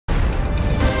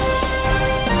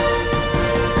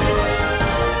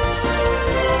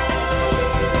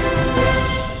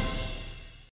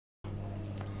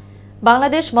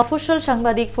বাংলাদেশ মফস্বল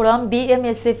সাংবাদিক forum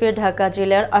BMSF এর ঢাকা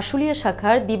জেলার আশুলিয়া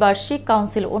শাখার দ্বিবার্ষিক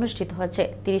কাউন্সিল অনুষ্ঠিত হয়েছে।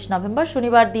 30 নভেম্বর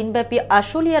শনিবার দিনব্যাপী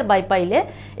আশুলিয়ার বাইপাইলে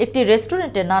একটি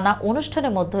রেস্টুরেন্টে নানা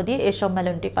অনুষ্ঠানের মধ্য দিয়ে এই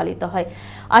সম্মেলনটি পালিত হয়।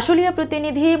 আশুলিয়া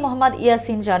প্রতিনিধি মোহাম্মদ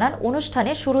ইয়াসিন জানান,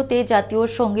 অনুষ্ঠানে শুরুতেই জাতীয়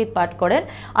সঙ্গীত পাঠ করেন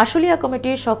আশুলিয়া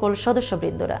কমিটির সকল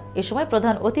সদস্যবৃন্দরা। এ সময়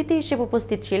প্রধান অতিথি হিসেবে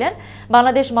উপস্থিত ছিলেন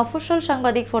বাংলাদেশ মফস্বল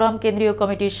সাংবাদিক ফোরাম কেন্দ্রীয়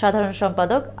কমিটির সাধারণ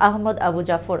সম্পাদক আহমদ আবু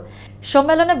জাফর।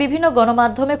 সম্মেলনে বিভিন্ন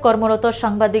গণমাধ্যমে কর্মরত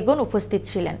সাংবাদিকগণ উপস্থিত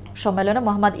ছিলেন। সম্মেলনে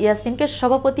মোহাম্মদ ইয়াসিনকে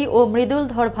সভাপতি ও মৃদুল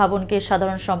ধর ভাবনকে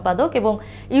সাধারণ সম্পাদক এবং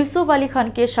ইউসুফ আলী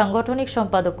খানকে সাংগঠনিক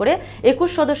সম্পাদক করে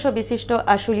 21 সদস্য বিশিষ্ট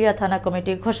আশুলিয়া থানা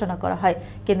কমিটি ঘোষণা করা হয়।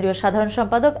 কেন্দ্রীয় সাধারণ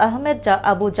সম্পাদক আহমেদ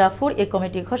আবু জাফর এ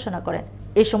কমিটি ঘোষণা করেন।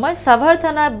 এ সময় সাভার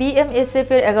থানা বিএমএসএফ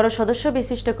এর 11 সদস্য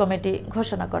বিশিষ্ট কমিটি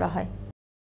ঘোষণা করা হয়।